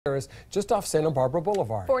Just off Santa Barbara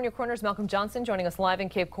Boulevard. For In Your Corner's Malcolm Johnson joining us live in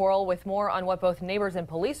Cape Coral with more on what both neighbors and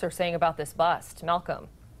police are saying about this bust. Malcolm.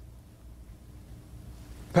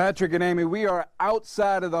 Patrick and Amy, we are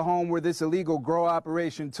outside of the home where this illegal grow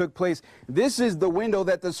operation took place. This is the window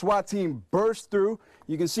that the SWAT team burst through.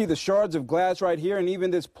 You can see the shards of glass right here and even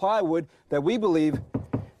this plywood that we believe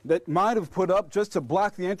that might have put up just to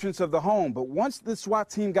block the entrance of the home. But once the SWAT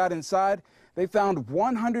team got inside, they found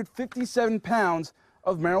 157 pounds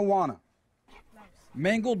of marijuana.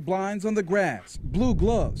 Mangled blinds on the grass, blue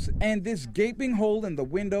gloves, and this gaping hole in the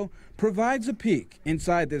window provides a peek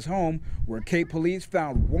inside this home where Cape police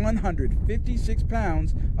found 156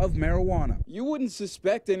 pounds of marijuana. You wouldn't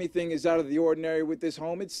suspect anything is out of the ordinary with this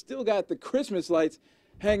home. It's still got the Christmas lights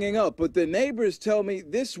hanging up, but the neighbors tell me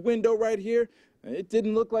this window right here, it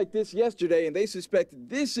didn't look like this yesterday, and they suspect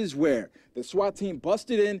this is where the SWAT team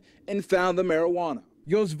busted in and found the marijuana.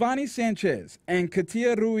 Yosvani Sanchez and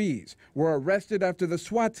Katia Ruiz were arrested after the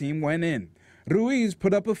SWAT team went in. Ruiz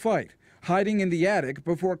put up a fight, hiding in the attic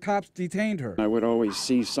before cops detained her. I would always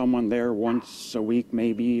see someone there once a week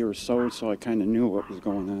maybe or so I kind of knew what was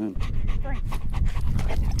going on.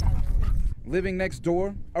 Living next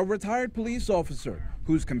door, a retired police officer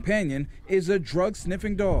whose companion is a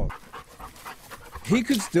drug-sniffing dog. He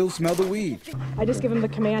could still smell the weed. I just give him the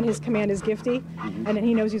command. His command is Gifty, and then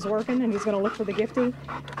he knows he's working, and he's going to look for the Gifty.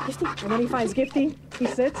 And when he finds Gifty, he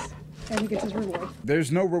sits, and he gets his reward.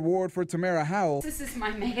 There's no reward for Tamara Howell. This is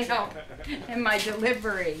my mail and my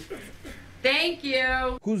delivery. Thank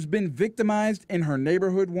you. Who's been victimized in her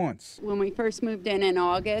neighborhood once. When we first moved in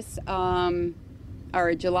August,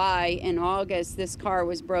 or July and August, this car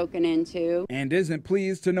was broken into. And isn't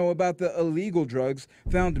pleased to know about the illegal drugs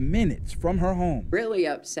found minutes from her home. Really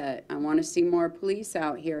upset. I want to see more police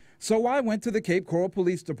out here. So I went to the Cape Coral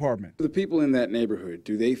Police Department. The people in that neighborhood,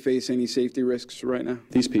 do they face any safety risks right now?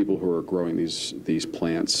 These people who are growing these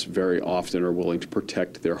plants very often are willing to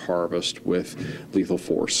protect their harvest with lethal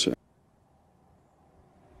force.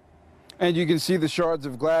 And you can see the shards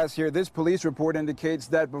of glass here. This police report indicates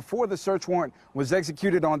that before the search warrant was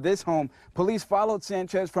executed on this home, police followed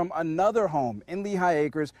Sanchez from another home in Lehigh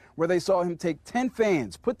Acres where they saw him take 10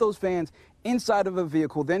 fans, put those fans inside of a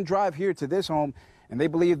vehicle, then drive here to this home. And they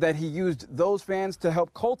believe that he used those fans to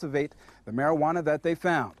help cultivate the marijuana that they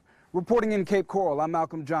found. Reporting in Cape Coral, I'm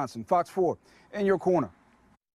Malcolm Johnson, Fox 4, in your corner.